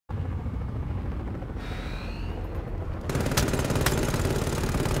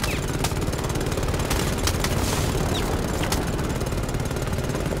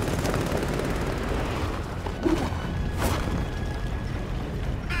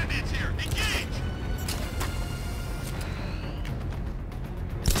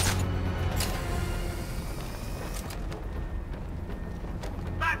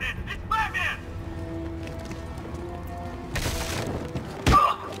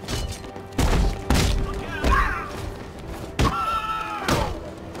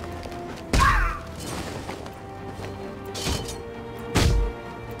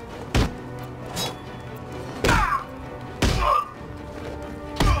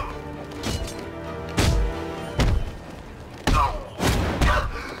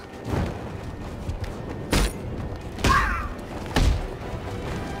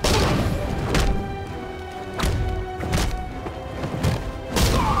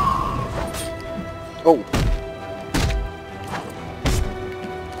Oh.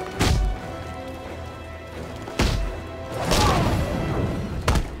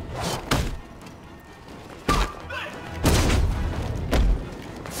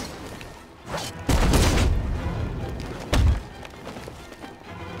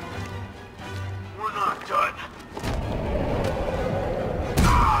 We're not done.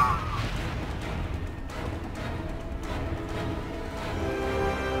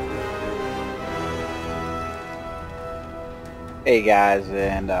 Hey guys,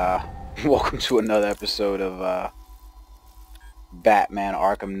 and welcome to another episode of Batman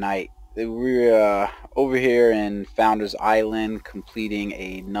Arkham Knight. We're over here in Founders Island completing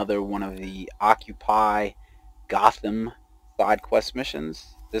another one of the Occupy Gotham side quest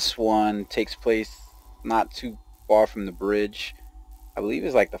missions. This one takes place not too far from the bridge. I believe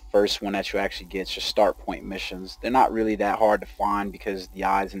it's like the first one that you actually get. It's your start point missions. They're not really that hard to find because the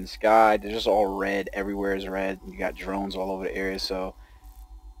eyes in the sky, they're just all red. Everywhere is red. You got drones all over the area. So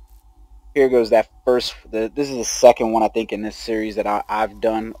here goes that first. This is the second one I think in this series that I've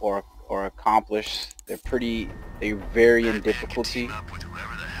done or accomplished. They vary in difficulty.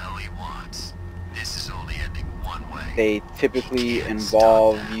 They typically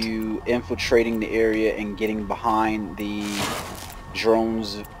involve you infiltrating the area and getting behind the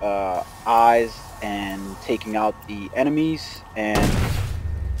drone's eyes and taking out the enemies and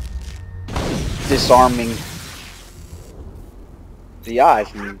disarming the eyes,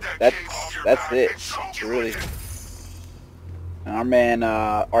 and that's it really. And our man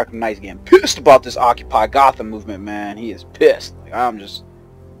Arkham Knight's getting pissed about this Occupy Gotham movement, man. He is pissed. Like,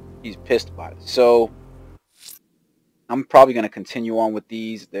 he's pissed about it. So I'm probably going to continue on with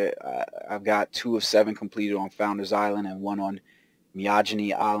these. I've got 2 of 7 completed on Founders Island and 1 on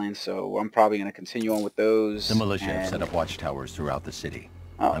Miyagi Island, so I'm probably going to continue on with those. The militia have set up watchtowers throughout the city.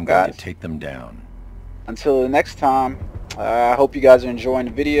 I'm guys, going to take them down. Until the next time, I hope you guys are enjoying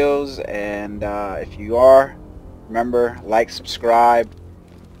the videos, and if you are, remember, like, subscribe.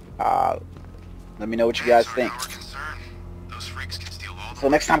 Let me know what you guys think. Until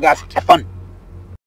next time, guys, have fun.